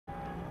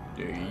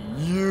You.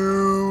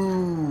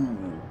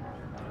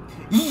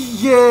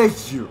 Yeah,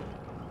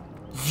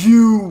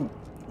 you.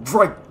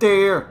 Right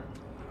there.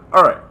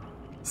 Alright.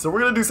 So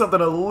we're going to do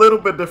something a little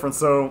bit different.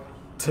 So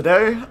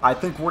today, I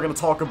think we're going to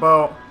talk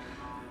about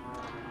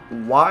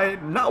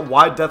not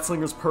why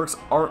Deathslinger's perks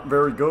aren't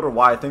very good or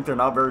why I think they're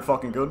not very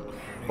fucking good.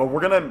 But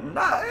we're going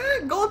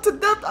to go into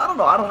depth. I don't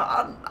know. I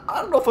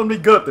don't know if I'm going to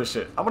be good at this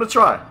shit. I'm going to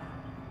try.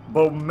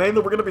 But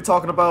mainly we're going to be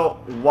talking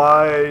about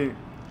why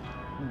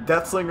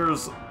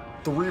Deathslinger's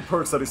 3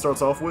 perks that he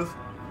starts off with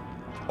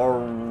are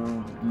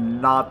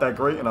not that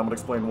great, and I'm gonna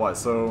explain why.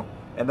 So,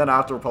 and then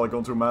after we'll probably go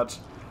into a match.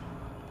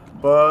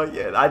 But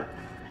yeah,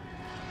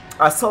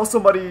 I saw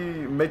somebody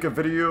make a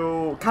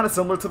video kind of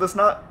similar to this,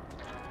 not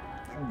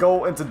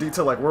go into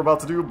detail like we're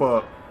about to do,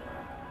 but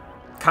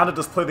kind of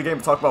just play the game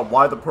and talk about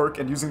why the perk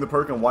and using the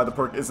perk and why the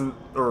perk isn't,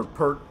 or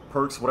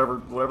perks,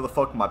 whatever the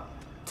fuck, my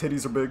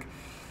titties are big.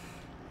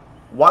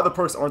 Why the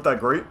perks aren't that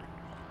great.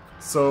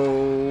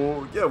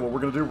 So yeah, what we're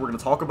gonna do, we're gonna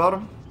talk about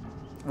them.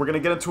 We're going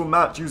to get into a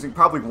match using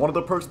probably one of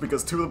the perks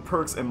because 2 of the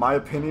perks, in my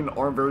opinion,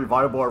 aren't very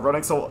viable at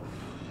running. So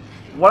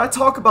when I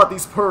talk about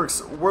these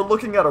perks, we're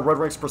looking at a Red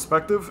Rank's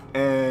perspective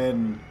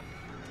and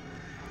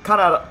kind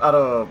of at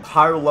a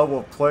higher level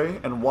of play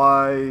and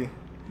why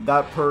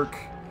that perk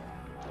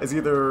is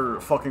either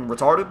fucking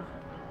retarded,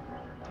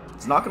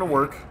 it's not going to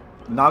work,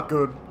 not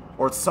good,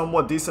 or it's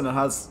somewhat decent and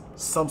has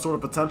some sort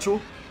of potential.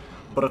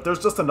 But if there's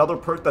just another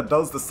perk that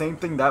does the same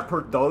thing that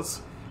perk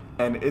does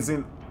and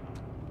isn't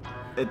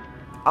it,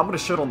 I'm gonna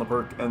shit on the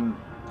perk, and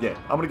yeah,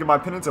 I'm gonna give my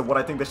opinions on what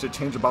I think they should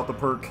change about the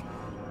perk.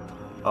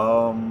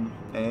 And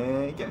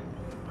yeah,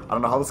 I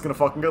don't know how this is gonna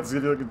fucking go. It's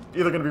either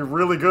gonna be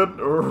really good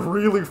or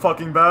really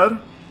fucking bad.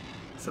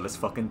 So let's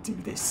fucking do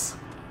this.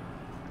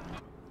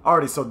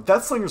 Alrighty, so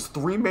Deathslinger's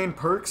 3 main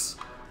perks,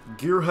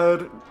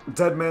 Gearhead,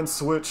 Deadman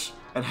Switch,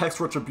 and Hex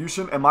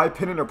Retribution, in my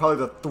opinion, are probably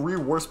the 3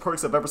 worst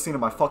perks I've ever seen in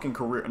my fucking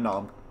career.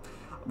 No,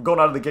 I'm going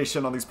out of the gate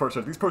shitting on these perks.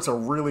 These perks are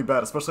really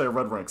bad, especially at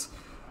Red Ranks.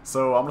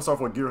 So I'm gonna start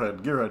off with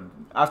Gearhead. Gearhead.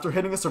 After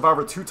hitting a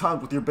survivor 2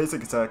 times with your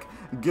basic attack,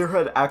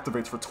 Gearhead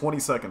activates for 20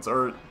 seconds.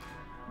 Or,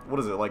 what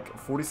is it, like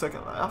 40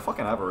 seconds? I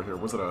fucking have it right here.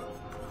 What's it at?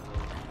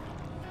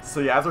 So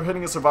yeah, after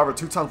hitting a survivor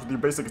 2 times with your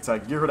basic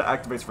attack, Gearhead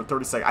activates for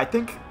 30 seconds. I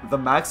think the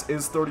max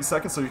is 30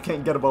 seconds, so you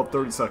can't get above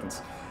 30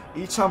 seconds.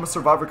 Each time a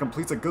survivor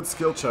completes a good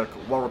skill check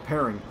while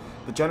repairing,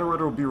 the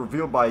generator will be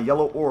revealed by a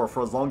yellow aura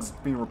for as long as it's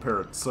being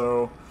repaired.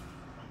 So,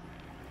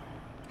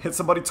 hit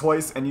somebody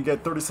twice and you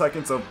get 30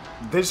 seconds of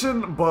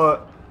vision,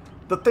 but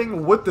the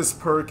thing with this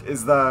perk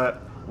is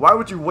that why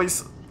would you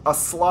waste a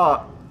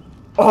slot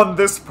on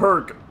this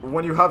perk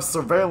when you have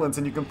surveillance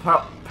and you can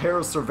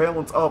pair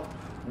surveillance up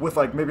with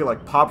like maybe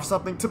like pop or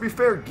something? To be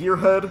fair,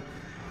 Gearhead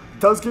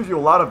does give you a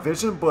lot of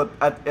vision, but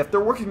if they're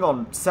working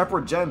on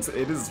separate gens,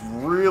 it is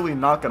really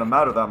not going to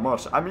matter that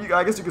much. I mean,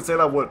 I guess you could say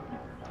that with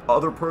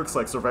other perks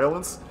like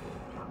surveillance,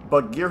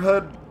 but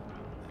Gearhead,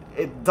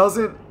 it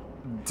doesn't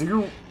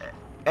do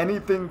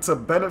anything to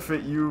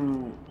benefit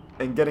you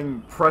and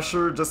getting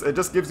pressure. It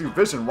just gives you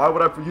vision. Why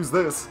would I use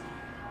this?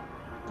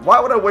 Why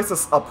would I waste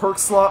a perk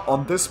slot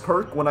on this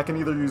perk when I can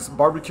either use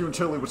barbecue and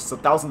chili, which is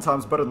 1,000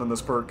 times better than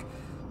this perk,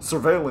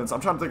 surveillance,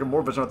 I'm trying to think of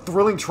more vision,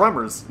 thrilling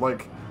tremors.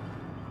 Like,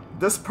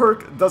 this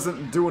perk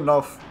doesn't do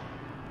enough,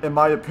 in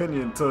my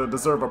opinion, to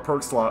deserve a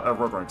perk slot at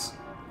Red Ranks.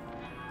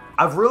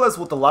 I've realized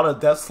with a lot of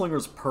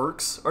Deathslinger's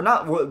perks, or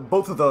not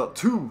both of the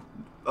 2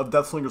 of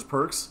Deathslinger's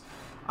perks,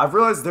 I've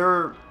realized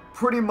they're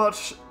pretty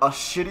much a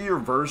shittier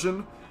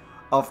version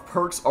of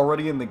perks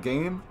already in the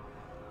game,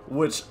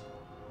 which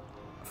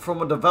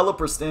from a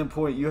developer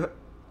standpoint,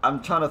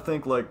 I'm trying to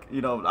think, like,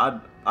 you know,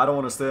 I don't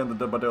understand the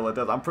Dead by Daylight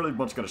death. I'm pretty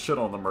much gonna shit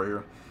on them right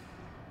here.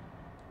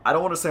 I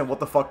don't understand what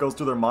the fuck goes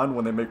through their mind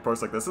when they make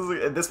perks like this.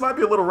 This might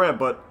be a little rant,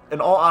 but in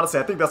all honesty,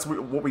 I think that's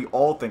what we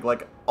all think.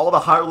 Like, all the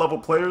higher level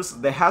players,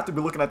 they have to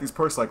be looking at these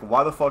perks like,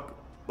 why the fuck,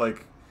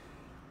 like,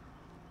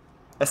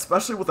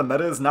 especially with the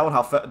meta is now and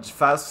how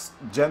fast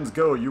gens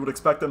go, you would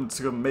expect them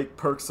to make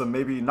perks and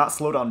maybe not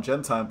slow down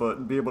gen time,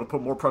 but be able to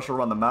put more pressure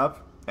around the map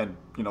and,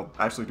 you know,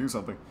 actually do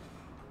something.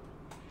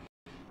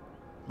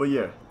 But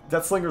yeah,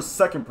 Deathslinger's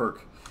 2nd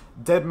perk,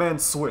 Deadman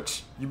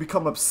Switch. You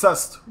become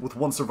obsessed with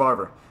one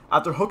survivor.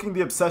 After hooking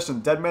the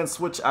obsession, Deadman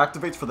Switch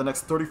activates for the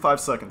next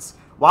 35 seconds.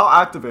 While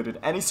activated,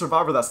 any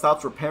survivor that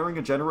stops repairing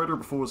a generator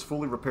before it was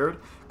fully repaired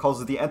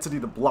causes the entity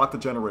to block the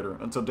generator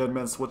until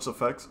Deadman Switch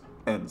effect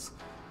ends.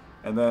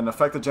 And then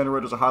affected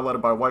generators are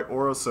highlighted by white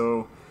aura,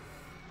 so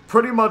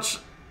pretty much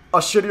a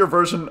shittier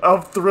version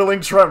of thrilling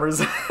tremors.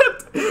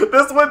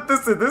 This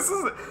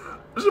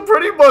is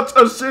pretty much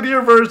a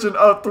shittier version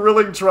of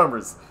thrilling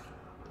tremors.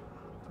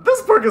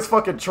 This perk is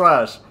fucking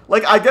trash.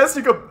 Like, I guess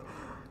you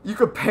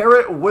could pair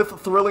it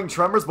with thrilling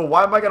tremors, but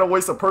why am I gonna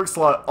waste a perk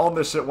slot on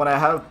this shit when I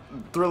have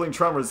thrilling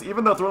tremors?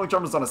 Even though thrilling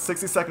tremors is on a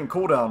 60-second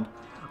cooldown,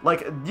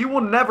 like, you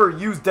will never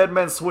use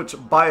Deadman Switch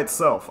by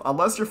itself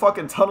unless you're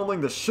fucking tunneling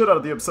the shit out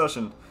of the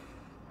obsession.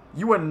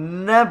 You are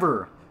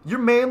never, you're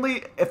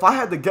mainly, if I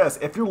had to guess,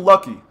 if you're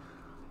lucky,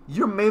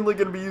 you're mainly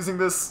going to be using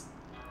this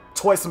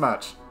twice a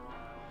match.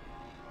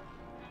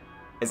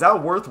 Is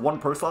that worth 1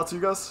 perk slot to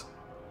you guys?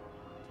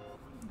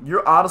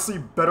 You're honestly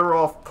better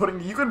off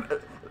putting. You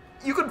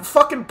can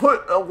fucking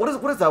put what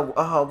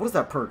is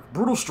that perk?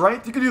 Brutal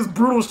strength. You could use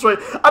brutal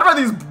strength. I'd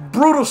rather use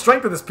brutal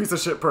strength than this piece of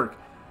shit perk.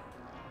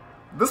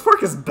 This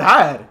perk is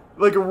bad.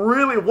 Like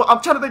really,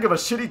 I'm trying to think of a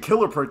shitty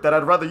killer perk that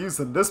I'd rather use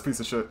than this piece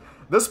of shit.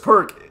 This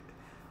perk,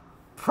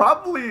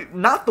 probably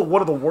not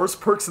one of the worst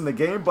perks in the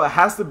game, but it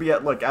has to be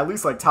at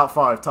least like top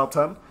 5, top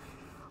 10.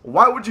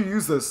 Why would you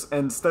use this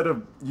instead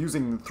of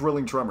using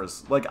Thrilling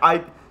Tremors? Like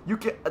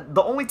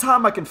the only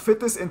time I can fit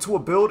this into a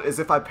build is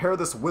if I pair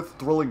this with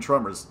Thrilling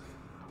Tremors.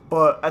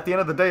 But at the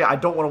end of the day, I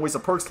don't want to waste a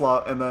perk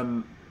slot, and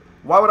then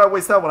why would I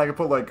waste that when I could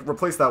put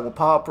replace that with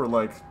Pop or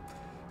like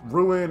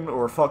Ruin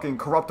or fucking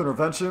Corrupt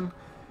Intervention?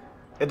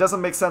 It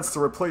doesn't make sense to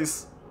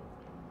replace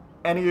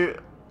any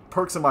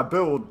perks in my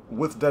build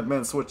with Dead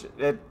Man Switch.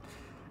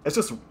 It's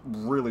just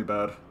really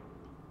bad.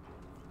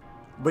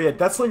 But yeah,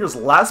 DEATHSLINGE'S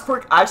last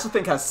perk I actually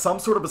think has some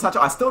sort of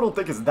potential. I still don't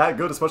think it's that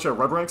good, especially at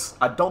red ranks.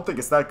 I don't think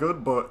it's that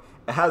good, but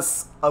it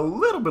has a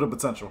little bit of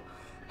potential.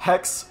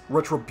 Hex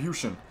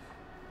Retribution.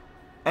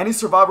 Any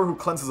survivor who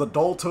cleanses a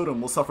dull totem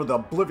will suffer the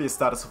Oblivious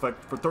status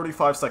effect for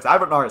 35 seconds.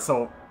 Alright,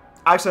 so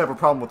I actually have a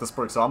problem with this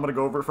perk, so I'm gonna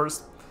go over it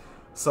first.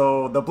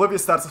 So the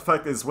Oblivious status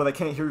effect is where they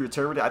can't hear your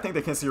charity. I think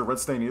they can't see your red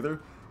stain either.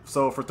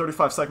 So for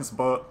 35 seconds,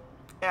 but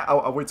yeah,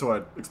 I'll wait till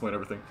I explain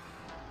everything.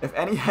 If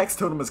any Hex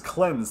totem is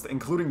cleansed,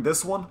 including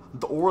this one,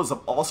 the auras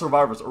of all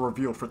survivors are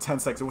revealed for 10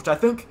 seconds, which I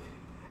think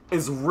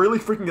is really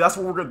freaking. That's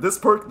what we're gonna. This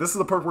is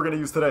the perk we're gonna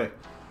use today.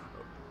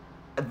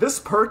 This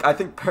perk, I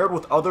think, paired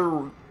with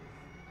other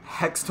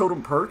Hex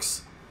totem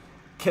perks,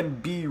 can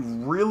be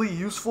really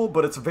useful.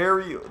 But it's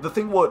the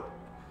thing what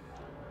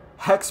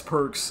Hex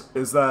perks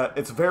is that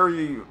it's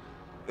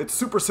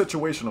super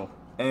situational,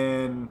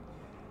 and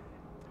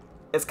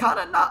it's kind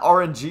of not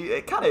RNG.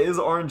 It kind of is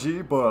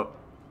RNG, but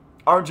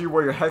RNG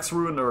where your Hex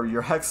Rune or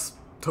your Hex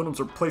totems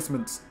or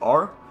placements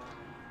are,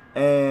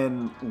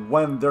 and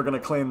when they're gonna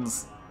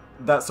cleanse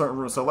that certain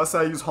rune. So let's say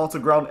I use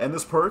Haunted Ground and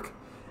this perk,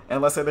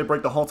 and let's say they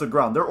break the Haunted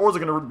Ground. Their auras are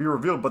gonna be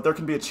revealed, but there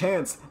can be a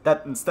chance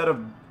that instead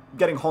of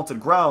getting Haunted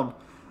Ground,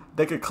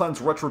 they could cleanse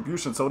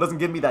Retribution. So it doesn't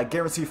give me that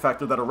guarantee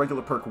factor that a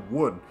regular perk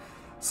would.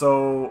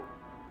 So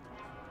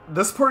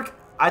this perk,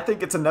 I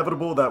think it's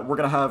inevitable that we're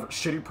gonna have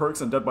shitty perks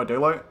in Dead by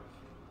Daylight,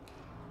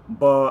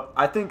 but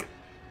I think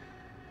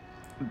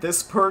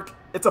this perk,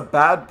 it's a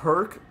bad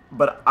perk,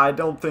 but I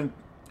don't think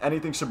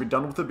anything should be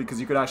done with it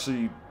because you could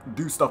actually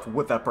do stuff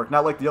with that perk.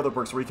 Not like the other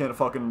perks where you can't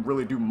fucking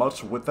really do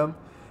much with them.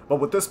 But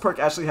with this perk,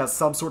 actually has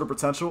some sort of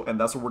potential, and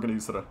that's what we're going to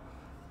use today.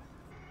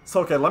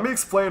 So okay, let me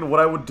explain what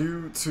I would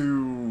do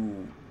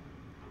to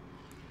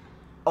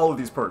all of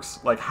these perks.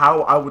 Like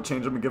how I would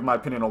change them and give my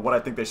opinion on what I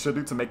think they should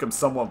do to make them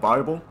somewhat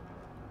viable.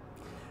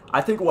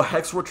 I think with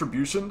Hex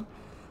Retribution,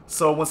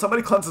 so when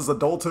somebody cleanses a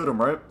dull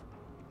totem, right?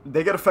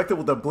 They get affected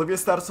with the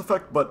Oblivious status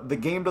effect, but the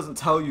game doesn't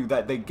tell you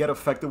that they get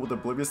affected with the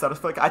Oblivious status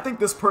effect. I think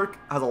this perk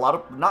has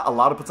not a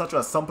lot of potential,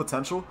 has some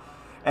potential,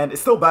 and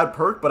it's still a bad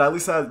perk, but at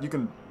least you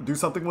can do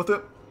something with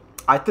it.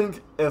 I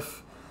think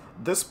if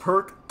this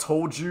perk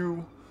told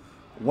you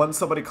when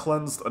somebody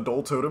cleansed a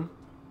dull totem,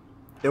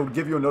 it would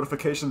give you a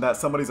notification that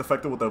somebody's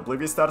affected with the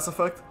Oblivious status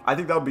effect. I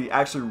think that would be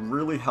actually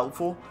really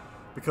helpful,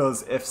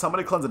 because if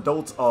somebody cleanses a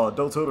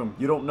dull totem,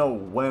 you don't know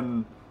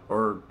when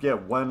or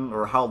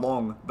how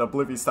long the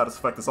Oblivious status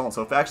effect is on.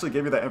 So if it actually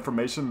gave you that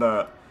information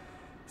that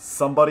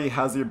somebody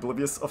has the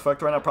Oblivious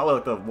effect right now,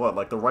 probably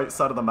like the right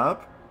side of the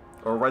map,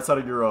 or right side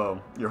of your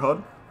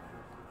HUD,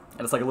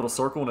 and it's like a little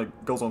circle and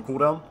it goes on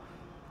cooldown,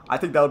 I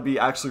think that would be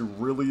actually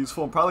really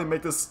useful and probably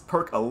make this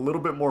perk a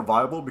little bit more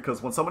viable,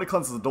 because when somebody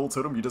cleanses a dull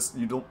totem, you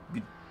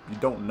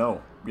don't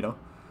know, you know?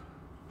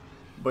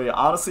 But yeah,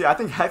 honestly, I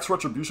think Hex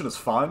Retribution is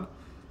fine,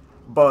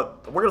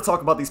 but we're gonna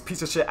talk about these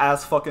piece of shit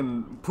ass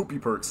fucking poopy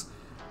perks.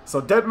 So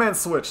Dead Man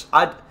Switch,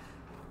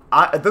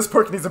 this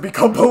perk needs to be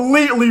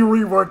completely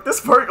reworked. This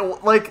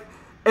perk, like,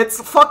 it's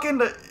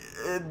fucking,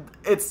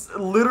 it's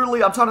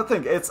literally, I'm trying to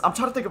think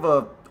of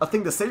a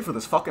thing to say for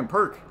this fucking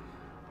perk.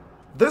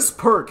 This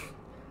perk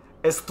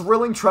is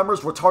Thrilling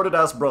Tremors' retarded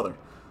ass brother.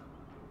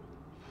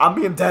 I'm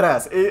being dead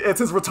ass. It's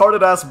his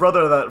retarded ass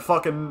brother that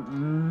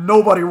fucking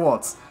nobody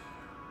wants.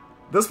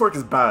 This perk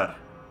is bad.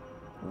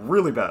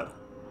 Really bad.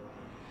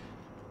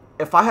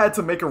 If I had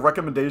to make a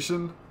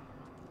recommendation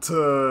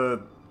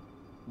to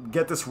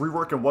get this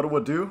rework and what it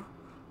would do,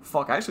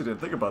 fuck, I actually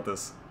didn't think about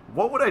this.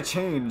 What would I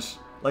change?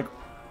 Like,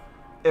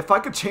 if I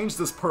could change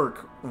this perk,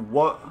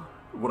 what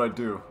would I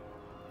do?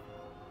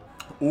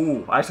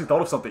 Ooh, I actually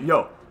thought of something.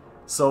 Yo,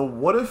 so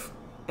what if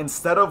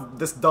instead of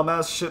this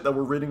dumbass shit that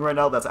we're reading right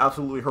now that's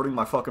absolutely hurting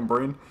my fucking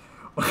brain,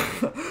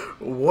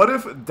 what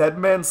if Dead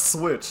Man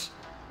Switch,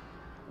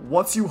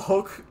 once you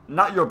hook,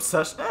 not your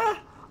obsession,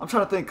 I'm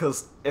trying to think,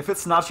 because if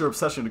it's not your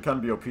obsession, it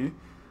can be OP.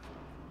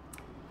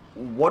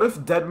 What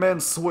if Dead Man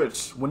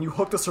Switch, when you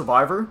hook the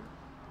survivor,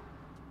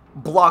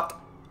 blocked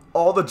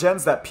all the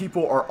gens that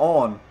people are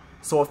on,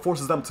 so it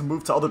forces them to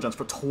move to other gens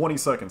for 20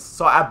 seconds.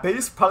 So at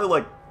base, probably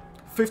like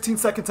 15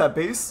 seconds at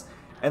base,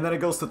 and then it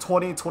goes to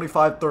 20,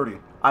 25, 30.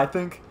 I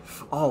think,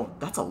 oh,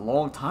 that's a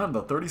long time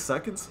though, 30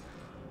 seconds?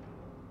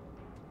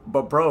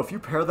 But bro, if you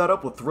pair that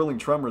up with Thrilling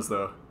Tremors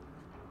though,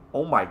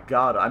 oh my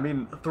god. I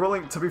mean,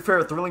 to be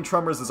fair, Thrilling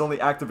Tremors is only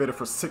activated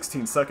for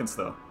 16 seconds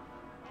though.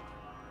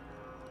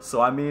 So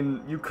I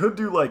mean, you could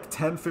do like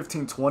 10,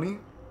 15, 20,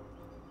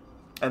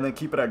 and then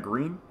keep it at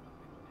green.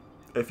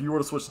 If you were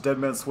to switch Dead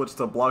Man Switch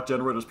to block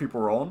generators people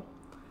were on.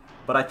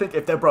 But I think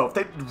if they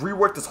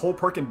reworked this whole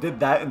perk and did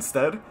that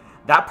instead,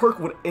 that perk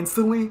would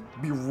instantly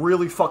be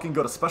really fucking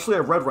good, especially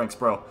at red ranks,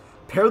 bro.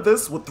 Pair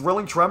this with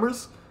Thrilling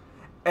Tremors,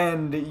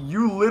 and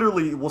you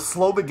literally will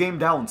slow the game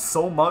down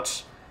so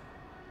much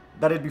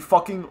that it'd be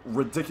fucking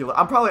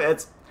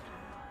ridiculous.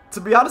 To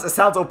be honest, it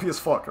sounds OP as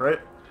fuck, right?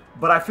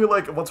 But I feel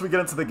like once we get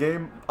into the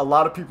game, a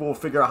lot of people will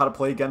figure out how to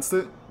play against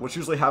it, which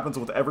usually happens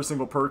with every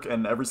single perk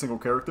and every single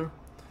character.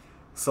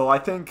 So I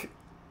think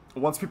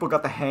once people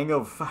got the hang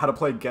of how to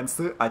play against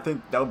it, I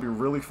think that would be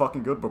really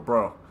fucking good. But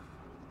bro,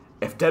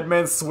 if Dead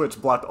Man's Switch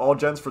blocked all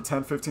gens for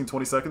 10, 15,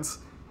 20 seconds,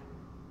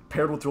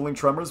 paired with Thrilling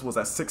Tremors was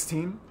at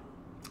 16.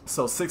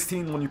 So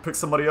 16 when you pick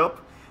somebody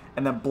up,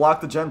 and then block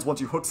the gens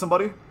once you hook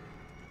somebody,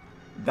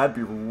 that'd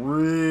be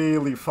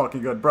really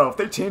fucking good. Bro, if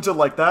they change it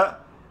like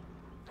that,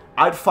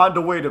 I'd find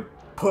a way to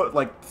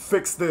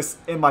fix this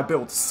in my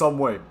build some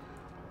way.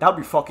 That'd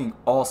be fucking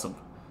awesome.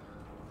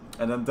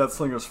 And then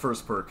DEATHSLINGER'S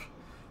first perk.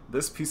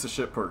 This piece of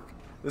shit perk.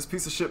 This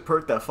piece of shit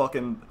perk that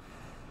fucking...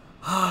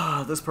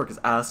 this perk is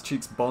ass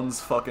cheeks, buns,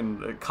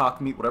 fucking cock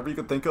meat, whatever you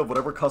can think of,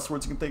 whatever cuss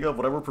words you can think of,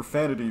 whatever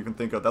profanity you can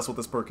think of. That's what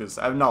this perk is.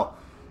 I know,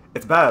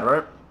 it's bad,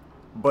 right?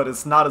 But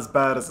it's not as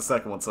bad as the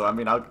second one, so I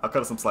mean, I'll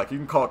cut it some slack. You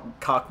can call it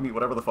cock meat,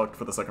 whatever the fuck,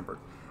 for the second perk.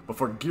 But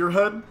for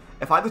Gearhead,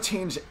 if I had to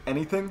change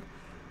anything,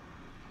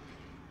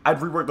 I'd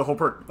rework the whole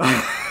perk.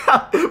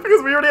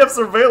 Because we already have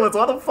Surveillance,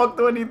 why the fuck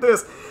do I need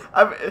this?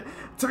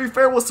 To be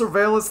fair with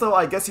Surveillance though,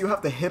 I guess you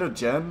have to hit a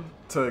gen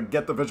to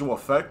get the visual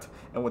effect.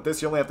 And with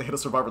this, you only have to hit a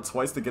survivor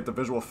twice to get the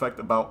visual effect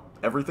about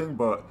everything.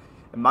 But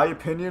in my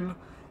opinion,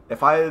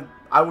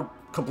 I would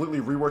completely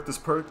rework this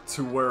perk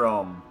to where,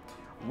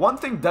 one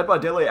thing Dead by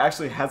Daylight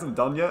actually hasn't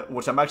done yet,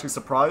 which I'm actually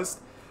surprised.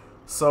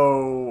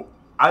 So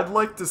I'd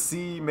like to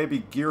see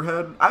maybe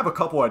Gearhead. I have a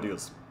couple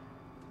ideas.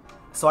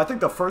 So I think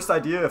the first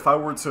idea, if I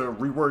were to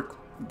rework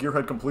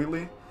Gearhead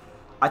completely,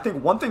 I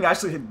think one thing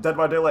actually Dead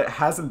by Daylight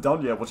hasn't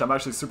done yet, which I'm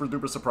actually super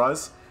duper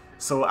surprised.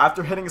 So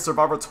after hitting a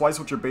survivor twice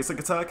with your basic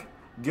attack,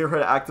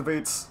 Gearhead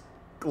activates,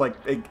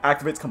 it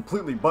activates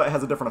completely, but it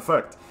has a different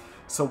effect.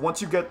 So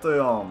once you get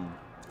the,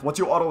 once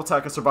you auto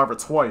attack a survivor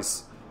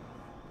twice,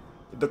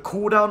 the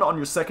cooldown on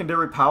your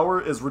secondary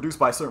power is reduced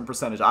by a certain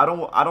percentage. I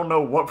don't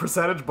know what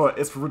percentage, but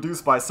it's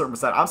reduced by a certain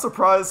percent. I'm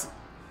surprised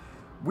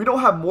we don't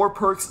have more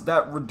perks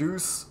that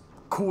reduce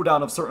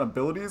cooldown of certain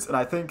abilities, and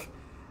I think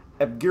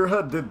if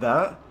Gearhead did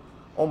that,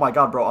 oh my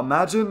god, bro,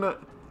 imagine,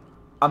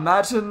 I'm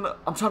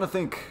trying to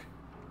think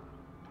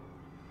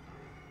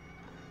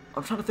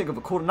of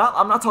a cooldown.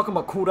 I'm not talking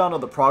about cooldown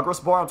of the progress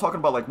bar. I'm talking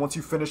about like once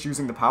you finish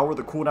using the power,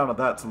 the cooldown of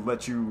that to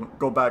let you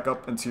go back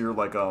up into your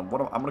like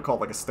what I'm gonna call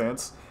it, like a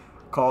stance,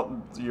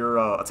 call it your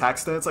attack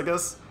stance, I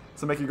guess,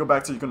 to make you go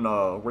back to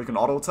where you can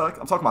auto attack.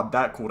 I'm talking about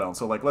that cooldown.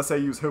 So like let's say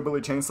you use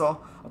Hillbilly Chainsaw.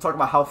 I'm talking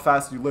about how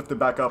fast you lift it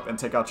back up and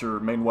take out your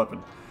main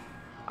weapon.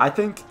 I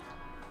think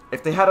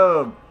if they had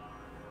a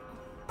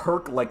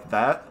perk like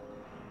that,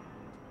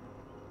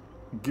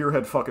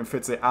 Gearhead fucking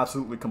fits it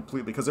absolutely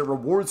completely, because it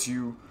rewards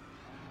you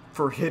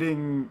for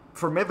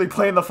mainly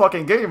playing the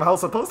fucking game how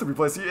it's supposed to be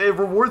played. It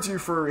rewards you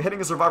for hitting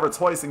a survivor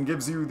twice and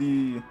gives you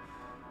the,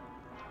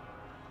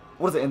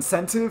 what is it,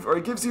 incentive? Or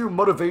it gives you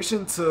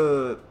motivation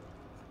to,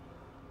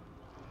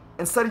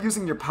 instead of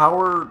using your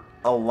power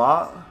a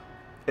lot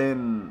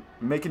and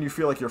making you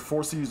feel like you're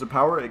forced to use your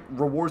power, it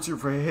rewards you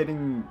for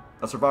hitting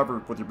a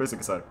survivor with your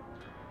basic attack.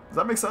 Does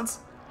that make sense?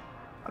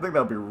 I think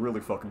that would be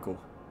really fucking cool.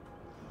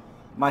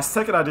 My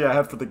second idea I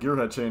had for the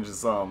Gearhead change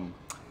is,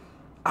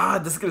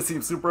 this is gonna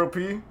seem super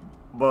OP,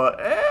 but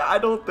I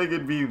don't think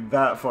it'd be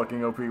that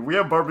fucking OP. We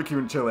have barbecue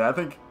and chili, I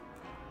think.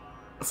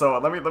 So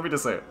let me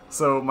just say it.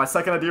 So my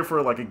second idea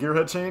for like a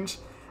Gearhead change,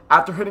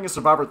 after hitting a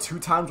survivor 2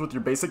 times with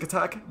your basic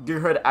attack,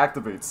 Gearhead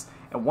activates.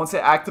 And once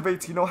it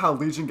activates, you know how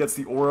Legion gets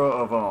the aura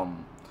of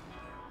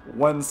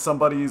when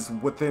somebody's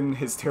within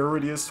his terror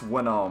radius,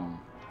 when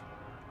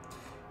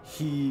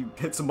he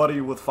hits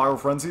somebody with Fire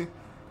Frenzy?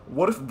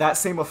 What if that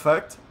same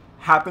effect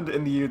happened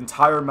in the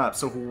entire map?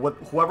 So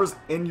whoever's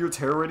in your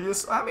terror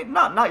radius, I mean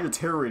not your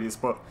terror radius,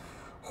 but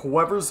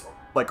whoever's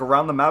like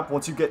around the map,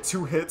 once you get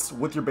 2 hits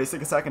with your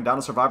basic attack and down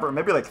a survivor, or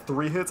maybe like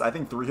 3 hits, I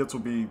think 3 hits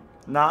would be,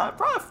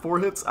 probably 4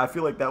 hits, I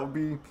feel like that would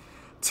be,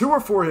 2 or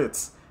 4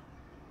 hits,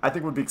 I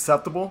think would be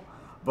acceptable.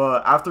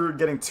 But after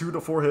getting 2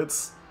 to 4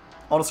 hits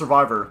on a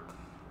survivor,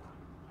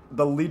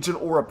 the Legion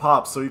aura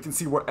pops, so you can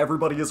see where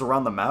everybody is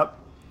around the map.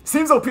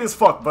 Seems OP as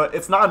fuck, but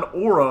it's not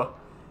an aura.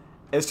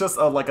 It's just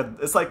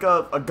it's like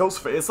a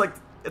ghost face.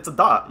 It's a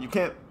dot. You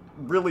can't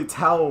really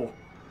tell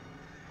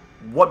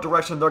what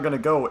direction they're gonna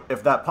go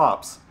if that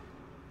pops.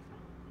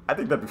 I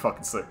think that'd be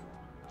fucking sick.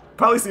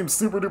 Probably seems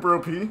super duper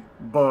OP,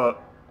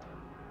 but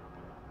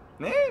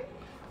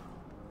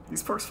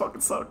these perks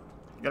fucking suck.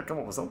 You gotta come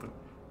up with something.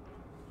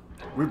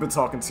 We've been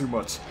talking too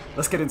much.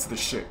 Let's get into this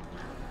shit.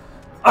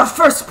 Our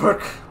first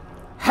perk,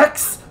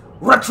 Hex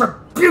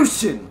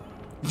Retribution.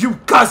 You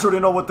guys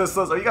already know what this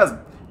does. Are you guys?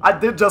 I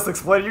did just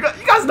explain. You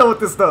guys know what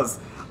this does.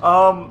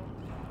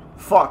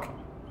 Fuck.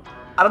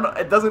 I don't know.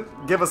 It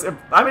doesn't give us.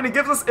 I mean, it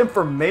gives us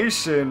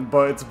information,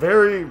 but it's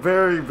very,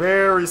 very,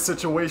 very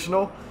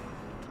situational.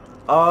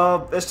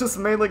 It's just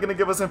mainly gonna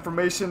give us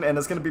information, and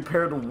it's gonna be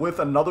paired with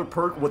another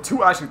perk, with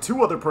two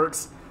other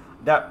perks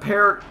that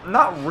pair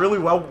not really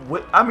well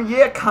with. I mean,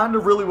 yeah, kind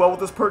of really well with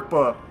this perk,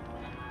 but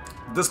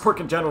this perk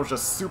in general is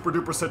just super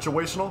duper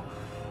situational.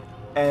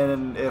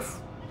 And if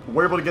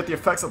we're able to get the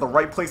effects at the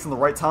right place in the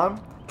right time,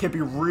 can be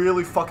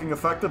really fucking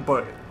effective.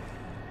 But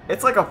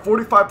it's like a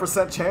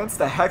 45% chance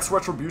that Hex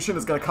Retribution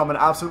is gonna come in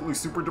absolutely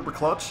super duper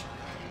clutch.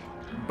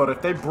 But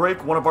if they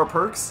break one of our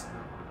perks,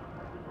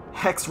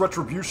 Hex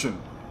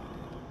Retribution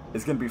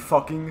is gonna be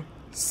fucking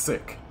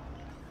sick.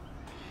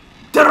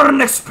 Then our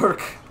next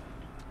perk,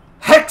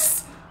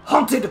 Hex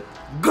Haunted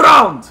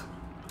Ground.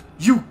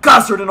 You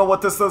guys already know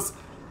what this is.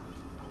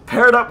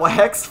 Paired up with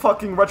Hex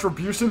fucking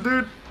Retribution,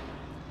 dude.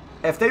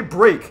 If they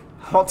break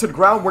Haunted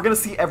Ground, we're gonna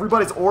see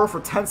everybody's aura for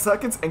 10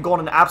 seconds and go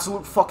on an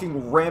absolute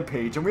fucking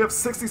rampage. And we have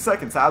 60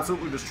 seconds to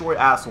absolutely destroy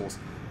assholes.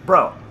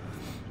 Bro,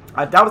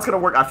 I doubt it's gonna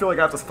work. I feel like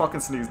I have to fucking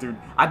sneeze, dude.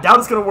 I doubt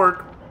it's gonna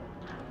work.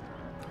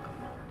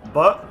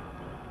 But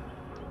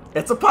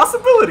it's a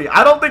possibility.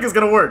 I don't think it's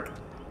gonna work.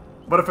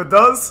 But if it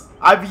does,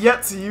 I've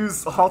yet to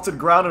use Haunted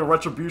Ground and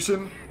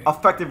Retribution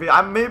effectively.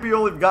 I maybe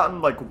only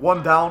gotten like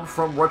one down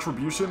from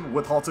Retribution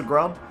with Haunted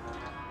Ground.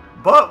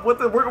 But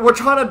with it, we're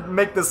trying to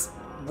make this.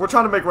 We're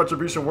trying to make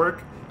Retribution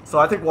work. So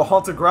I think with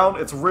Haunted Ground,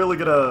 it's really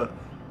gonna.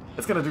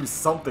 It's gonna do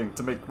something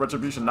to make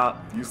Retribution not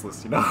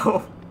useless, you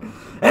know.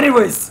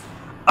 Anyways,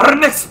 our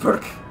next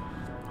perk,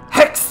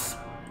 Hex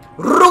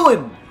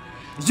Ruin.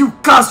 You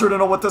guys already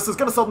know what this is.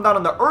 Gonna sell them down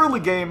in the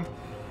early game,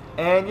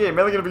 and yeah,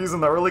 mainly gonna be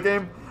using the early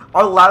game.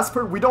 Our last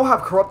perk, we don't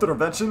have Corrupt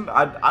Intervention.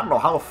 I don't know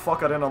how the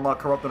fuck I didn't unlock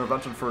Corrupt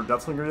Intervention for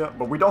Deathslinger yet,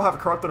 but we don't have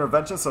Corrupt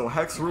Intervention, so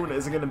Hex Ruin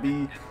isn't going to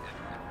be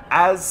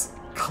as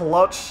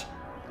clutch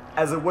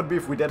as it would be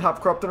if we did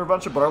have Corrupt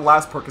Intervention, but our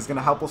last perk is going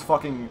to help us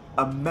fucking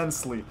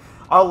immensely.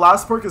 Our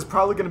last perk is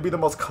probably going to be the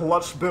most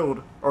clutch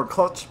build, or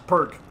clutch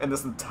perk in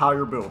this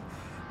entire build.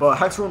 But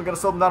Hex Ruin, we're going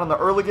to sell them down in the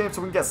early game so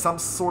we can get some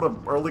sort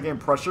of early game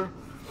pressure.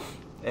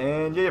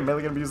 And yeah,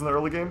 mainly going to be using the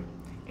early game.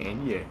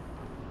 And yeah.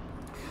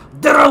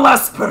 Then our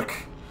last perk,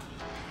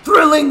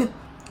 Thrilling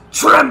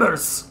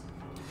Tremors.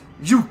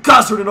 You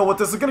guys already know what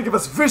this is. Gonna give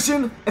us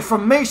vision,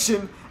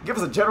 information, give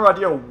us a general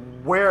idea of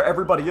where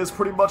everybody is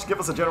pretty much. Give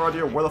us a general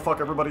idea of where the fuck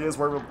everybody is,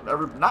 where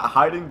not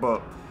hiding, but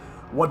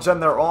what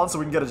gen they're on, so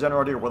we can get a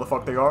general idea of where the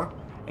fuck they are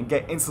and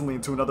get instantly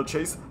into another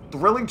chase.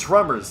 Thrilling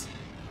Tremors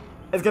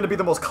is gonna be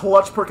the most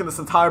clutch perk in this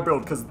entire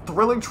build, because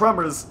Thrilling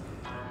Tremors,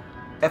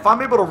 if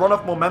I'm able to run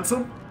off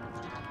momentum,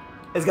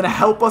 is gonna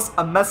help us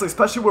immensely,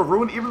 especially with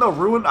Ruin. Even though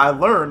Ruin, I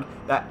learned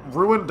that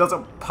Ruin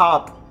doesn't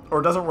pop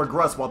or doesn't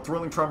regress while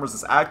Thrilling Tremors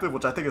is active,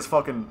 which I think is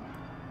fucking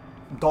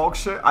dog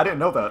shit. I didn't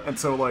know that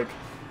until, like,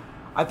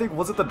 I think,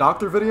 was it the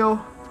Doctor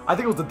video? I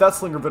think it was the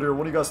Deathslinger video.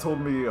 One of you guys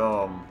told me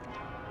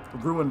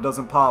Ruin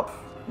doesn't pop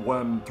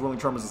when Thrilling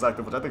Tremors is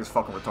active, which I think is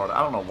fucking retarded.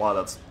 I don't know why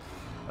that's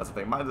the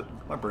thing. My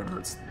brain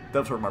hurts.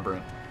 Devs hurt my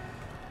brain.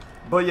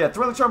 But yeah,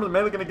 Thrilling Tremors is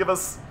mainly gonna give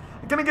us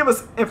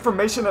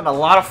information and a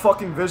lot of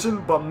fucking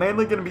vision, but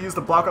mainly gonna be used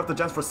to block off the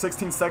gens for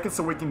 16 seconds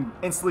so we can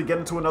instantly get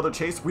into another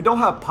chase. We don't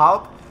have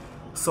pop.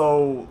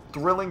 So,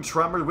 Thrilling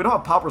Tremors, we don't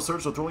have Pop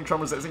Research, so Thrilling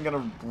Tremors isn't going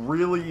to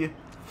really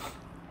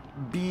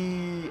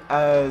be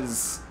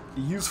as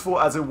useful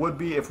as it would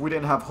be if we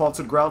didn't have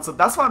Haunted Ground. So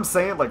that's why I'm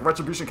saying, like,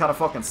 Retribution kind of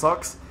fucking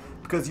sucks.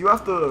 Because you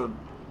have to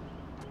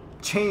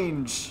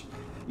change,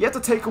 you have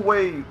to take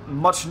away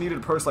much needed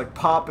perks like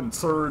Pop and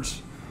Surge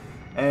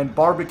and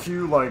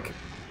Barbecue. Like,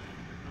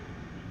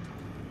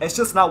 it's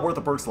just not worth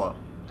the perk slot.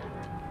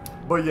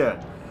 But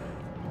yeah,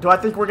 do I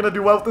think we're going to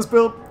do well with this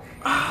build?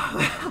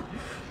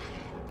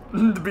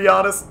 To be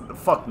honest,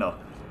 fuck no.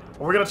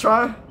 Are we gonna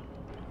try?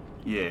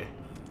 Yeah.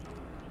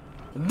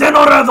 Then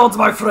our add-ons,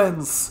 my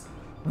friends!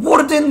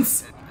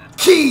 Warden's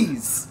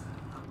Keys!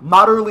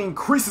 Moderately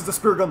increases the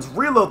Spear Gun's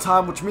reload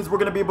time, which means we're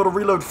gonna be able to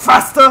reload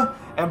faster.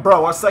 And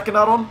bro, our second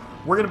add-on,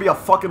 we're gonna be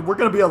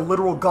a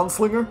literal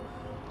gunslinger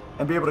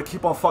and be able to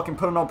keep on fucking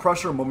putting on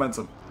pressure and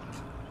momentum.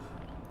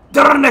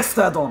 Then our next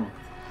add-on,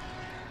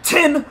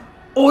 Tin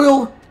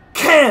Oil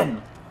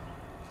Can!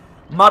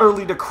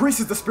 Moderately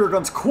decreases the Spear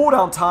Gun's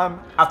cooldown time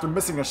after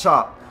missing a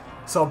shot.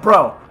 So,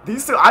 bro,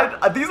 these are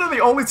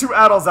the only two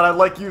add-ons that I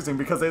like using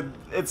because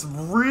it's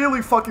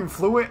really fucking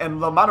fluid,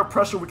 and the amount of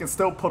pressure we can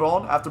still put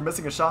on after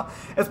missing a shot.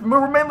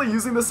 We're mainly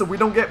using this so we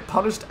don't get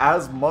punished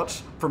as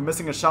much for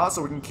missing a shot,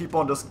 so we can keep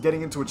on just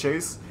getting into a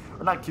chase.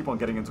 Or not keep on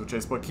getting into a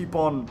chase, but keep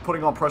on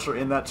putting on pressure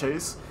in that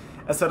chase.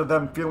 Instead of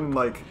them feeling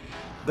like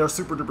they're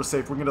super duper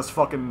safe, we can just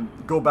fucking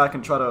go back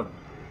and try to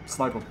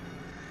snipe them.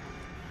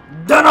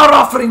 Then our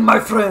offering,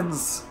 my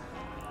friends,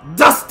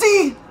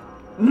 Dusty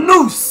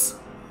Noose,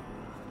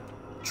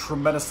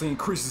 tremendously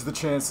increases the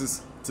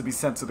chances to be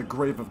sent to the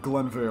grave of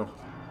Glenvale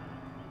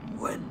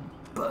when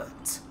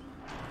burnt.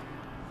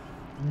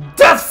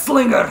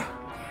 Deathslinger,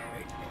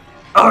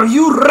 Are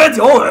you ready?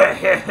 Oh,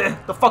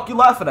 the fuck you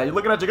laughing at? You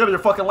looking at your gun, you're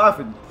fucking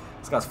laughing.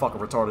 This guy's fucking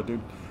retarded,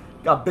 dude.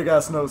 Got big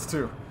ass nose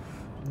too.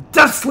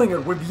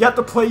 DEATHSLINGER, we've yet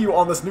to play you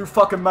on this new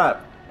fucking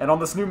map. And on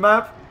this new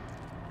map,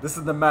 this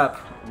is the map.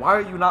 Why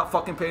are you not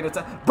fucking paying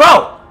attention?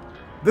 Bro!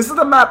 This is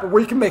the map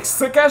where you can make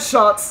sick ass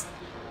shots.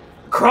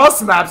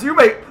 Cross maps. You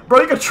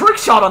can trick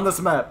shot on this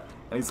map.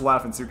 And he's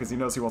laughing too because he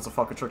knows he wants a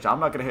fucking trick shot. I'm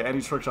not gonna hit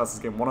any trick shots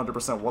this game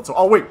 100% whatsoever.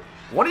 Oh wait,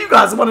 what do you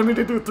guys wanted me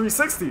to do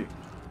 360?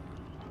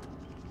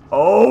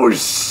 Oh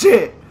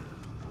shit!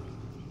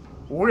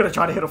 We're gonna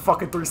try to hit a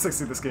fucking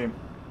 360 this game.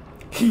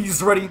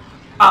 He's ready.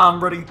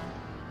 I'm ready.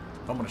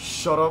 I'm gonna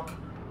shut up.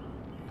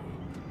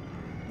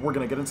 We're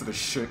gonna get into this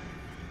shit.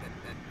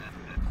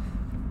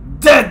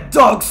 Dead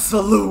Dog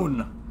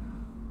Saloon!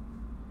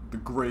 The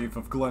grave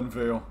of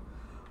Glenvale.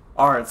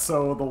 Alright,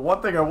 so the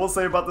one thing I will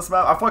say about this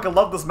map, I fucking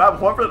love this map.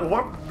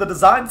 The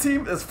design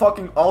team is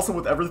fucking awesome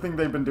with everything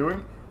they've been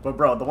doing. But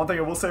bro, the one thing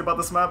I will say about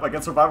this map,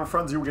 against Survivor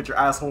Friends, you will get your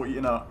asshole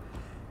eaten out.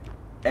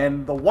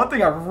 And the one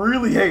thing I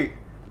really hate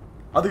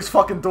are these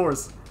fucking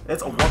doors.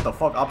 It's what the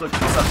fuck? Object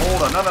reset.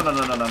 Hold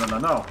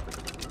on. No.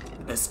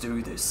 Let's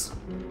do this.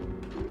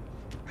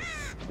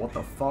 What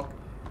the fuck?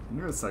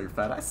 You're so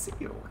fat. I see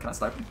you. Can I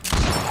snipe you?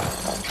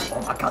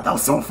 Oh my god, that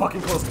was so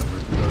fucking close.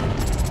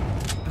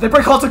 Did they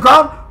break halted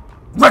ground?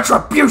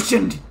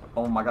 Retribution!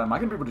 Oh my god, am I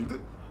gonna be able to do this?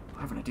 I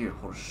have an idea.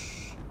 Hold on.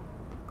 Shh.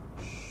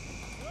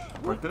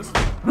 Break this.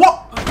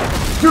 What?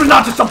 You did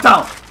not just jump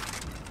down!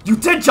 You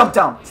did jump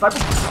down! Sniper.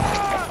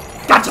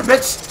 Gotcha,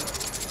 bitch!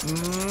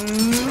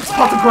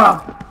 Halted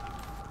ground.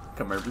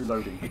 Come here,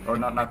 reloading. Or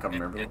not come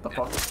here, but what the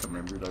fuck? Come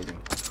here, reloading.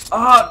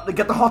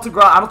 Get the halted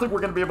ground. I don't think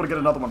we're gonna be able to get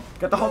another one.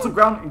 Get the halted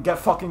ground and get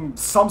fucking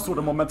some sort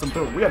of momentum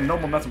built. We had no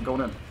momentum going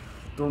in.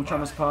 Throwing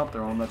Tremors pop,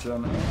 they're on that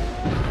gen.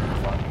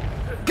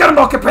 Get him,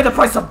 can pay the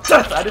price of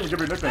death! I didn't give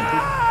you a nickname,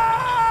 dude.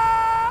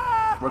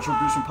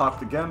 Retribution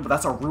popped again, but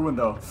that's a ruin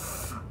though.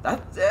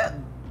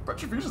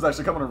 Retribution's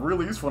actually coming in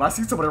really useful, and I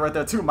see somebody right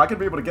there too. Am I gonna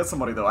be able to get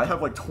somebody though? I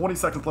have like 20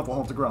 seconds left with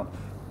halted ground.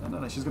 And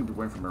then she's gonna be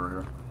waiting for me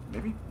right here.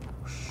 Maybe?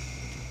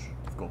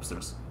 Go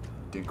upstairs.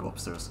 Didn't go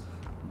upstairs.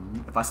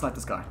 If I snipe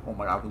this guy, oh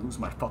my god, I would lose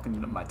my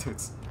fucking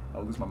tits. I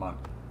would lose my mind.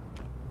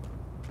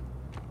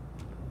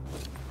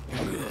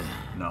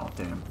 No,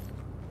 damn.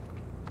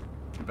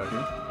 You back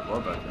here?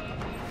 Or back here?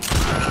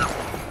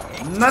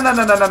 No,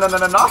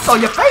 I saw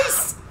your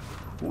face!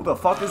 Who the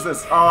fuck is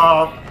this?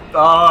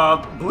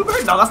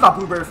 Blueberry? No, that's not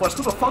Blueberry Flesh.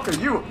 Who the fuck are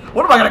you?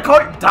 What am I gonna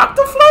call you?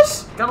 Dr.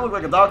 Flesh? Kinda look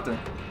like a doctor.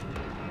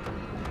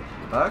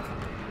 Back?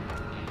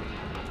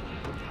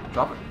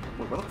 Drop it.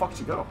 Wait, where the fuck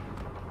did you go?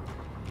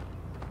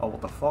 Oh,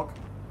 what the fuck?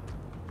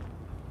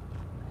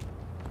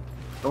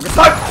 Don't get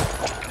sniped!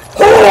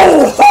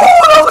 Oh,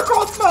 that was a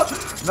cross snap!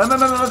 No,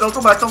 don't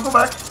go back,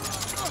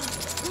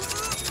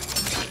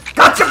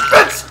 Gotcha,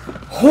 bitch!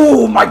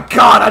 Oh my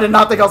god, I did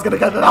not think I was gonna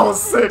get that. That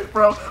was sick,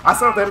 bro. I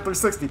set up the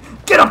 360.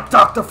 Get him,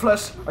 Dr.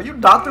 Flesh! Are you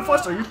Dr.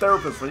 Flesh or are you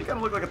therapist? Bro, you gotta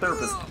look like a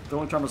therapist.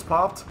 Throwing Tremors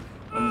popped.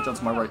 And he jumps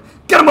to my right.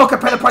 Get him, okay,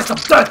 pay the price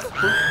of death!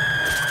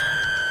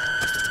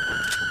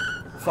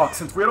 Fuck,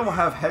 since we don't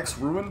have Hex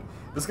Ruin,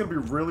 this is gonna be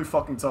really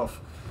fucking tough.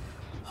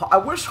 I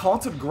wish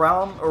Haunted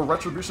Ground or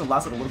Retribution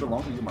lasted a little bit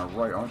longer. You're my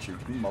right, aren't you?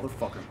 You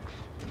motherfucker.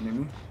 Did you meet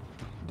me?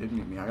 Did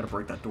meet me. I gotta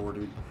break that door,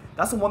 dude.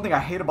 That's the one thing I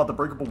hate about the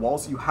breakable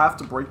walls. You have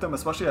to break them,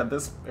 especially at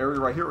this area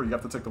right here, or you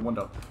have to take the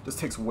window. This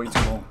takes way too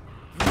long.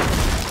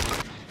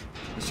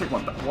 This chick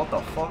went back. What the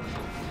fuck?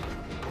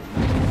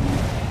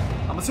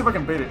 I'm gonna see if I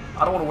can bait it.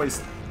 I don't want to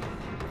waste.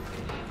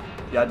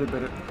 Yeah, I did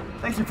bait it.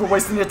 Thank you for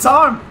wasting your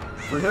time.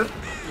 Free hit.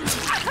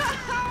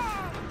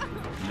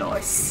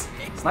 Nice.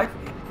 Snipe.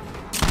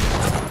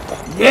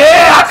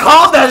 Yeah, I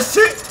called that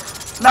shit!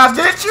 Now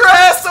get your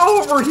ass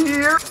over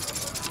here!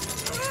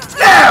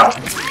 Now!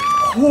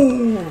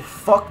 Ooh,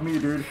 fuck me,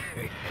 dude.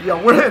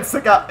 Yo, we're hitting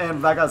sick out,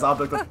 and that guy's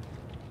object.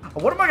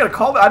 What am I gonna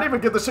call it? I didn't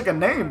even give this chick a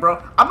name,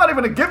 bro. I'm not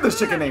even gonna give this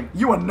chick a name.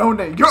 You unknown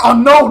name. You're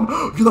unknown!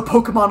 You're the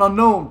Pokemon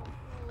unknown!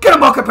 Get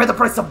him, okay, pay the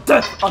price of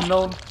death,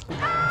 unknown!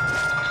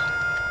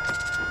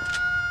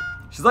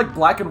 She's like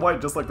black and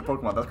white, just like the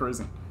Pokemon. That's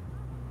crazy.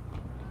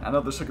 I know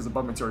this chick is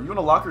above me too. Are you in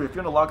a locker? If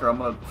you're in a locker, I'm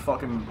gonna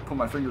fucking put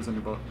my fingers in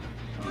your butt.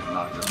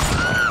 Not good.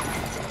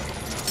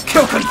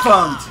 Kill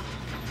confirmed!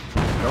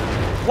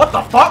 Nope. What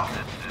the fuck?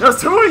 There's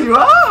two of you!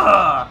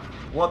 Ah!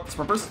 What?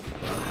 Sprimpers?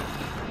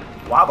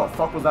 Why the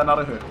fuck was that not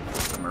a hit?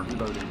 Come here,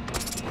 reloading.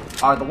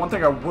 Alright, the one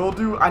thing I will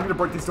do, I need to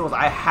break these doors.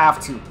 I have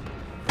to.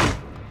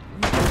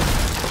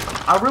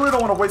 I really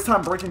don't want to waste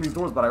time breaking these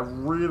doors, but I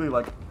really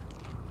like...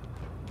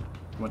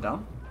 Went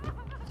down?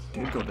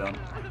 Did go down.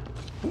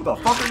 Who the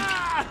fuck are you?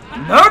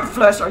 Nerd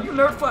Flesh? Are you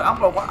Nerd Flesh? I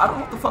don't know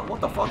what the fuck.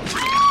 What the fuck?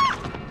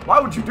 Why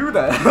would you do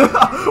that?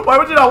 Why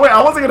would you not wait?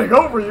 I wasn't gonna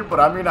go for you, but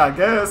I mean, I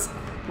guess.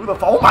 Who the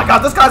fuck? Oh my god,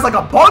 this guy's like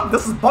a bug.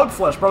 This is Bug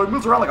Flesh, bro. He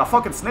moves around like a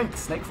fucking snake.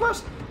 Snake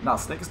Flesh? Nah,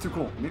 Snake is too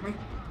cool. Meet me?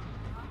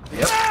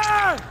 Yep.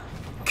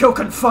 Kill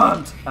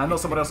confirmed. I know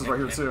somebody else is right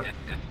here too.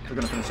 They're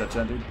gonna finish that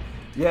gen, dude.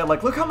 Yeah,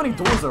 like look how many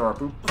doors there are,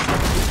 boo.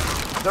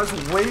 There's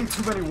way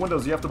too many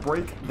windows you have to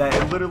break that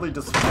it literally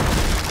just...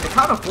 it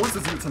kind of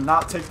forces you to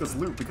not take this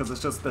loot because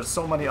it's just there's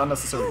so many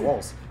unnecessary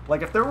walls.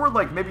 Like if there were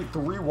like maybe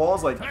 3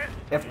 walls, like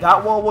if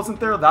that wall wasn't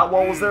there, that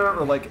wall was there,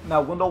 or like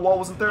that window wall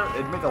wasn't there,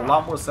 it'd make a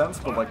lot more sense.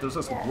 But like there's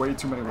just way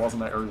too many walls in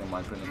that area in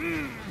my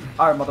opinion.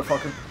 All right,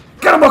 motherfucker,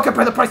 get him! Okay,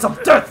 pay the price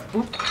of death.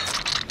 Boop.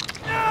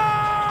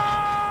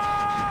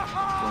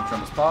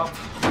 Trim is popped.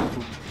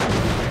 Boop.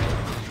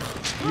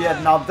 Yeah,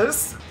 now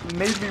this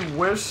made me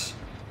wish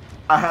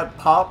I had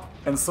Pop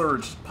and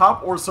Surge.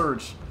 Pop or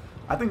Surge.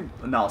 I think,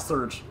 no,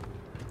 Surge.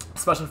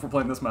 Especially if we're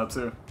playing this map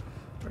too.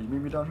 Are you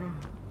meeting me down here?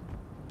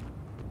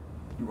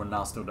 You are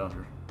now still down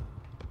here.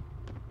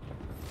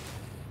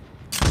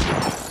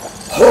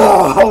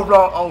 Oh,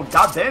 bro. Oh,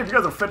 goddamn. You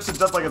guys are finishing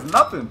just like it's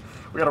nothing.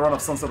 We gotta run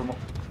up Sunset.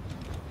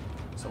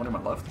 Somebody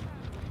on my left.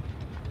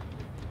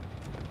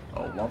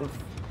 Oh,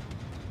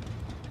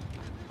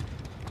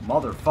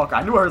 motherfucker.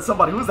 I knew I heard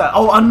somebody. Who's that?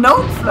 Oh,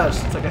 Unknown Flesh.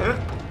 Take a hit.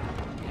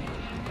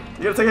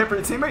 You gonna take a hit for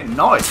your teammate?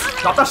 Nice.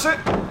 Drop that shit.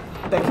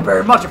 Thank you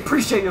very much.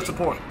 Appreciate your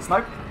support.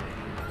 Snipe.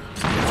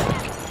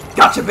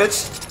 Gotcha,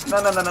 bitch. No.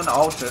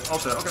 Oh, shit.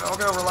 Okay.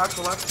 Relax.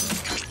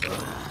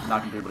 Not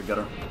gonna be able to get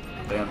her.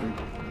 Damn, dude.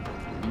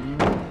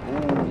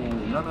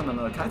 Ooh. No.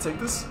 Can I take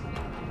this?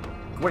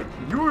 Wait,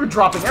 you were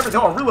dropping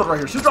everything. Oh, reload right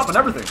here. She's dropping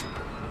everything.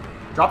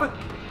 Drop it.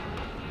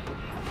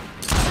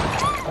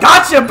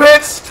 Gotcha,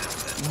 bitch.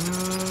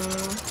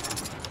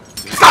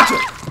 Gotcha.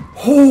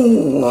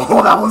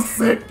 Oh, that was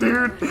sick,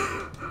 dude. No.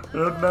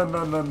 You're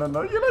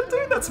not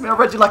doing that to me. I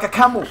read you like a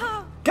camel.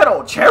 Get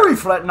old cherry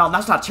flesh. No,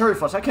 that's not cherry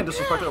flesh. I can't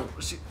disrespect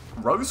it.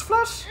 Rose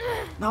flesh?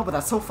 No, but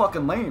that's so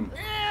fucking lame.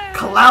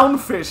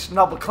 Clownfish.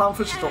 No, but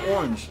clownfish is the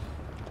orange.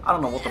 I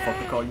don't know what the fuck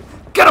to call you.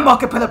 Get him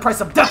up and pay the price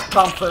of death,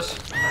 clownfish.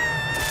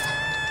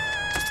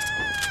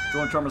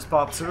 Doing Tremors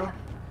pop too.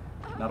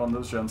 Not on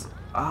those gems.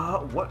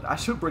 What? I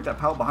should break that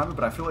pallet behind me,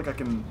 but I feel like I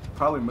can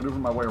probably maneuver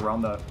my way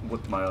around that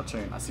with my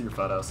chain. I see your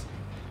fat ass.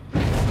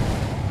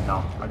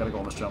 No, I gotta go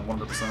on this gem,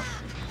 100%.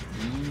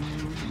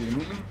 Did he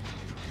meet me?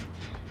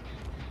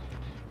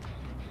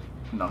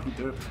 No, he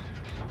did.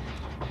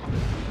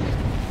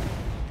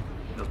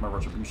 There's my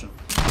retribution.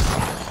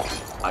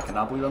 I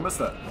cannot believe I missed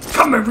that.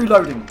 Come in,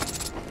 reloading!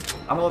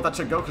 I'm gonna let that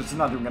chick go because she's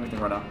not doing anything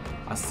right now.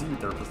 I see you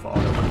there, pistol. Oh,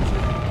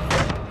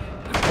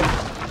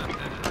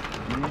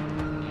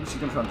 she's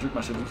gonna try and juke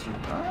my shit, isn't she?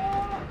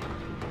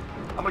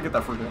 I'm gonna get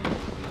that free hit.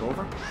 Go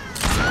over.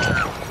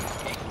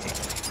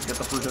 Get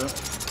the free hit.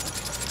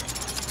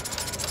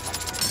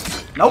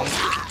 Nope.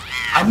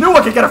 I knew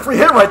I could get a free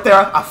hit right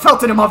there. I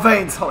felt it in my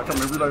veins. Hold on, come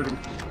here, reloading.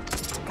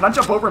 Can I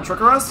jump over and trick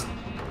her ass?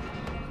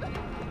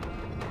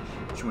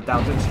 She went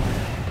down, didn't she?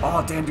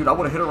 Oh, damn, dude. I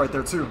would have hit her right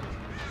there, too.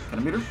 Can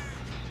I meet her?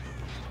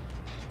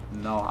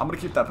 No, I'm going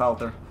to keep that pallet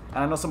there. And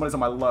I know somebody's on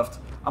my left.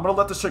 I'm going to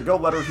let this shit go,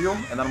 let her heal,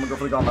 and then I'm going to go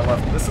for the guy on my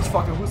left. This is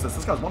fucking... Who's this?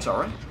 This guy's one shot,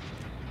 right?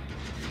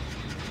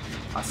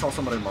 I saw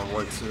somebody on my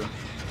right, too.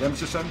 Damage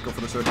your Shen. Go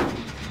for the shit.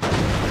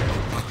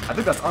 I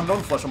think that's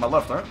Unknown Flesh on my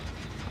left, right?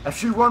 If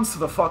she runs to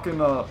the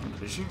fucking,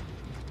 is she?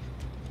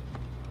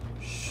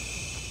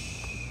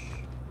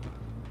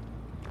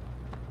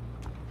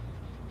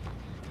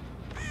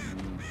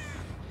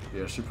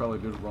 Yeah, she probably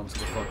did run to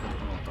the fucking,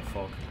 oh, what the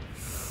fuck.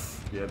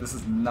 Yeah, this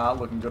is not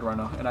looking good right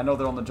now. And I know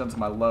they're on the gen to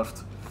my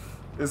left.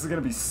 This is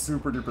gonna be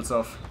super duper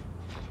tough.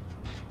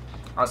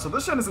 Alright, so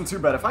this gen isn't too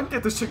bad. If I can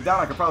get this chick down,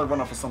 I could probably run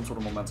off with some sort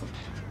of momentum.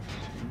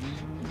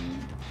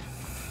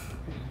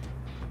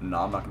 No,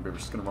 I'm not gonna be able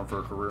to. She's gonna run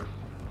for her career.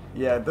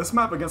 Yeah, this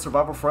map against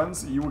Survival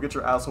Friends, you will get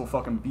your asshole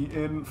fucking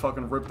beaten,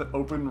 fucking ripped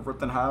open,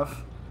 ripped in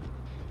half.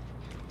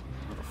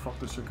 Where the fuck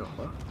did she go?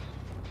 What?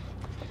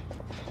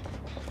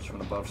 She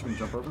went above. She can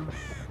jump over.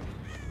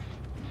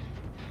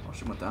 Oh,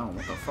 she went down.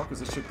 What the fuck is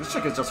this chick? This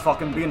chick is just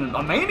fucking being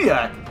a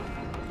maniac.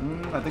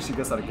 I think she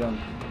gets that again.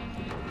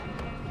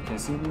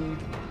 Can't see me.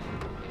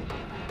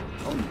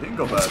 Oh, you didn't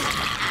go bad.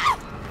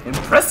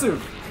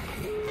 Impressive.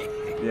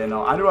 Yeah,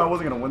 no, I knew I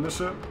wasn't gonna win this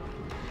shit.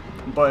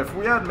 But if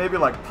we had maybe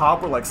like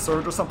Pop or like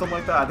Surge or something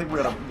like that, I think we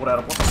would have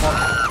what the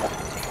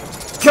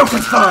fuck? Kill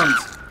confirmed!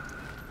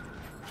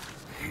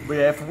 But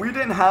yeah, if we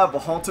didn't have a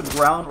Haunted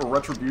Ground or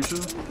Retribution,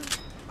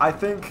 I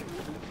think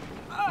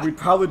we'd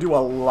probably do a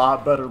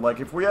lot better. Like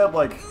if we had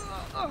like,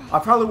 I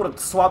probably would have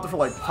swapped it for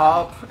like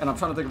Pop, and I'm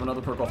trying to think of another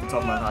perk off the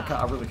top of my head.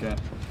 I really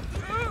can't.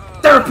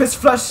 Therapist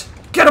Flesh!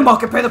 Get him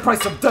up and pay the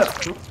price of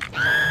death!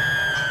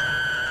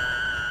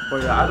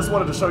 But yeah, I just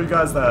wanted to show you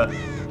guys that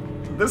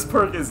this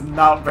perk is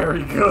not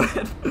very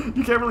good.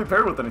 You can't really pair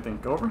it with anything.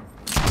 Go over.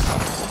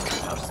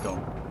 I'll just go.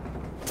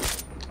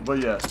 But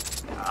yeah,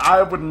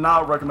 I would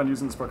not recommend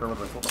using this perk. What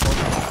the fuck?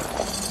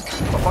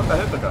 What the fuck? That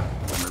hit the guy.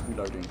 I'm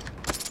reloading.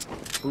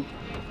 Boop.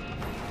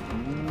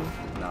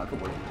 Nah,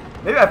 good wait.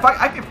 Maybe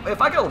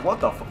if I get what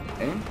the fuck?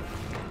 Aim?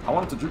 I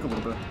want him to juke a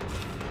little bit.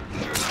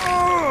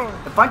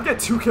 If I get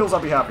 2 kills, I'll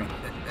be happy.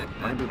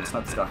 I'm gonna be able to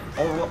snipe this guy.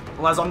 Oh,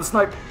 relies on the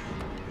snipe.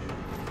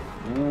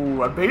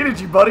 Ooh, I baited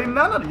you, buddy.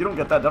 No, you don't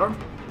get that, dead arm.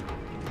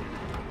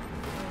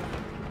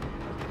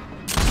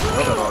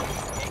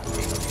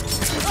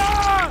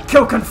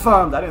 Kill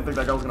confirmed. I didn't think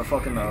that guy was gonna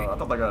fucking. I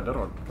thought that guy had dead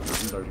arm.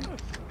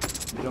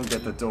 You don't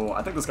get the door.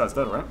 I think this guy's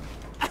dead, right?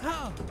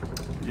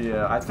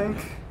 Yeah, I think...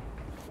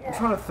 I'm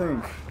trying to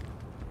think.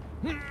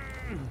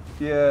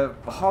 Yeah,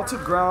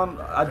 Haunted Ground,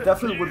 I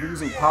definitely would be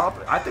using Pop.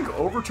 I think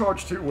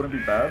Overcharge too wouldn't be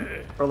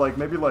bad. Or like,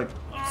 maybe like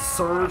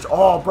Surge.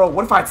 Oh, bro,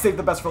 what if I had saved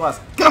the best for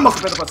last? Get him up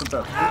to the best of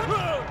death.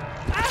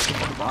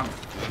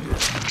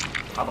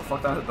 How the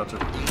fuck did I hit that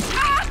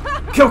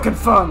chick? Kill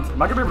confirmed!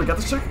 Am I gonna be able to get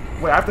this chick?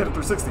 Wait, I have to hit a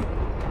 360.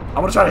 I'm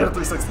gonna try to hit a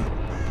 360.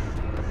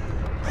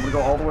 I'm gonna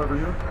go all the way over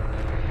here.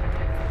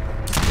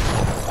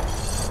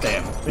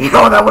 Damn.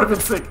 Yo, that would have been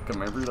sick.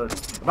 Come here, reload.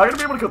 Am I gonna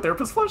be able to kill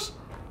Therapist Flush?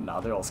 Nah,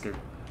 they're all scared.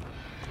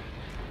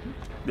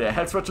 Yeah,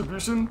 Hex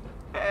Retribution?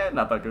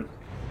 Not that good.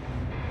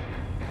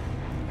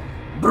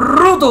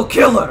 Brutal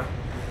Killer!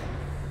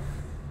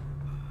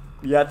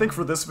 Yeah, I think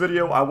for this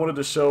video, I wanted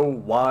to show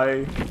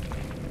why...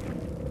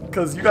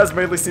 Because you guys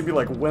mainly see me,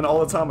 like, win all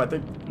the time. I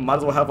think might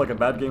as well have, like, a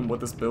bad game with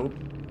this build.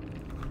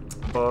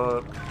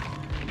 But...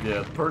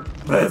 yeah, perk...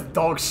 that's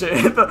dog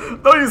shit.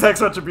 Don't use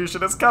Hex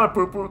Retribution. It's kind of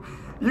poo-poo.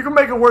 You can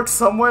make it work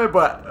some way,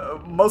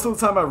 but most of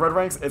the time at red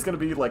ranks, it's going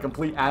to be, like,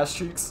 complete ass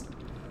cheeks.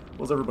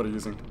 What's everybody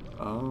using?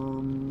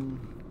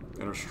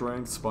 Inner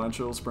Strength, Spine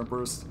Chill, Sprint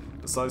Burst,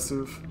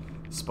 Decisive,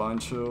 Spine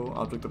Chill,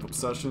 Object of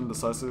Obsession,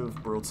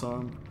 Decisive, Burrow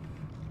Time.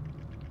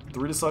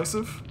 3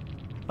 Decisive?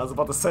 I was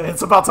about to say,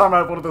 it's about time I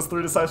have one of those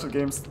 3 Decisive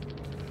games.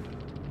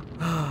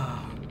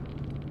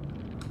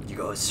 You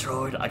guys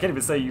tried. I can't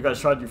even say you guys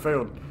tried, you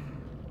failed.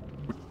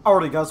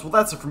 Alrighty guys, well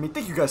that's it for me.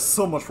 Thank you guys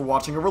so much for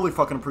watching. I really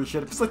fucking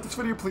appreciate it. If you like this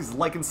video, please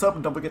like and sub,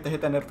 and don't forget to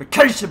hit that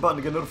notification button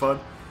to get notified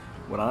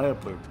when I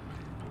upload.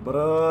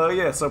 But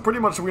yeah, so pretty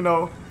much we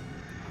know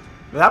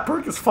that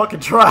perk is fucking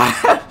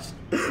trash.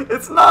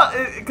 It's not,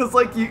 because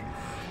like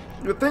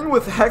the thing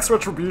with Hex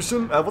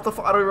Retribution, what the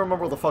fuck, I don't even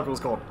remember what the fuck it was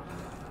called.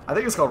 I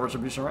think it's called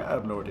Retribution, right? I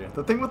have no idea.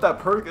 The thing with that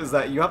perk is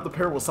that you have to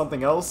pair with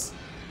something else,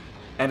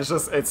 and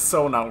it's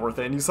so not worth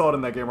it. And you saw it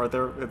in that game right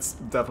there. It's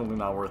definitely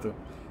not worth it.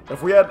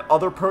 If we had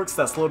other perks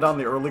that slowed down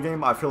the early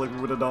game, I feel like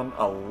we would have done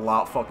a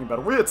lot fucking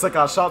better. We had sick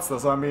ass shots though,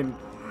 so I mean,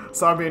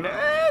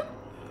 it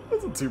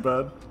wasn't too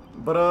bad.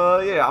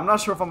 But yeah, I'm not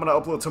sure if I'm gonna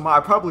upload tomorrow.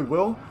 I probably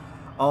will.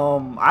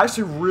 I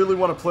actually really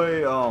want to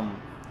play.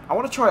 I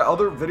want to try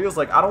other videos.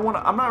 Like I'm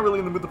not really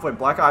in the mood to play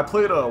Blackout. I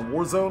played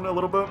Warzone a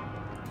little bit,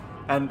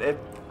 and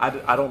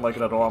I don't like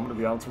it at all. I'm gonna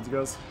be honest with you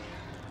guys.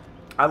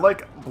 I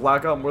like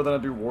Blackout more than I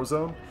do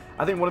Warzone.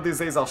 I think one of these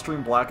days I'll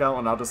stream Blackout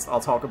and I'll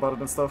talk about it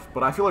and stuff.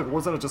 But I feel like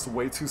Warzone is just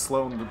way too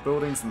slow in the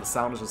buildings and the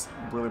sound is just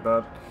really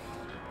bad.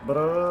 But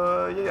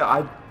yeah,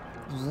 I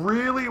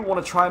really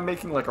want to try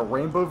making like a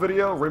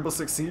Rainbow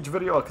Six Siege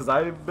video, because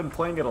I've been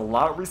playing it a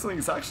lot recently.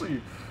 It's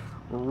actually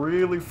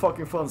really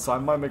fucking fun, so I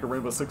might make a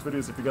Rainbow Six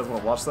videos if you guys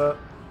want to watch that.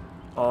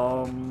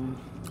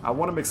 I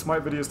want to make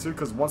Smite videos too,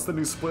 because once the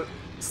new split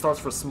starts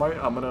for Smite,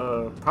 I'm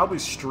gonna probably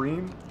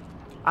stream.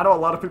 I know a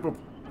lot of you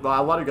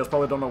guys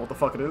probably don't know what the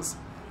fuck it is,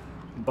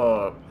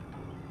 but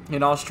you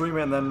know, I'll stream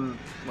it, and then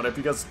if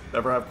you guys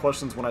ever have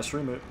questions when I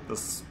stream it,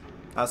 just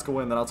ask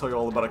away, and then I'll tell you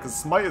all about it. Because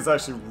Smite is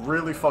actually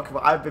really fucking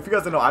fun. If you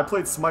guys didn't know, I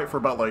played Smite for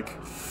about like,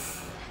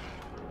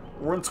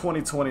 we're in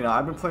 2020 now.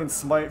 I've been playing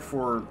Smite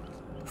for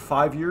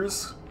 5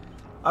 years.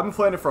 I've been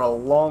playing it for a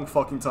long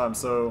fucking time.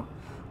 So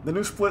the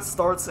new split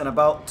starts in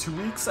about 2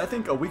 weeks, I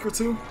think, a week or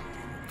two.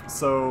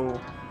 So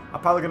I'm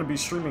probably gonna be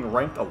streaming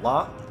ranked a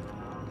lot,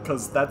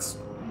 because that's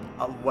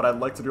what I'd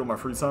like to do in my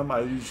free time.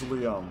 I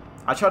usually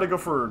I try to go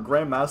for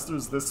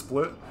Grandmasters this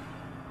split,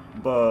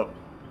 but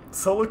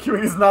solo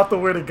queuing is not the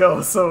way to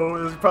go, so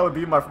it'll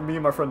probably be me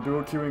and my friend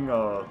duo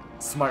queuing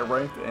Smite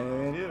ranked,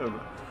 and yeah,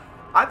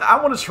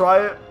 I want to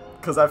try it,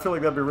 because I feel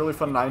like that'd be really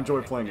fun, and I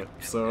enjoy playing it.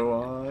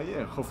 So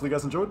yeah, hopefully you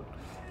guys enjoyed,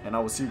 and I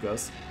will see you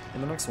guys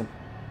in the next one.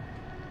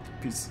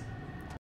 Peace.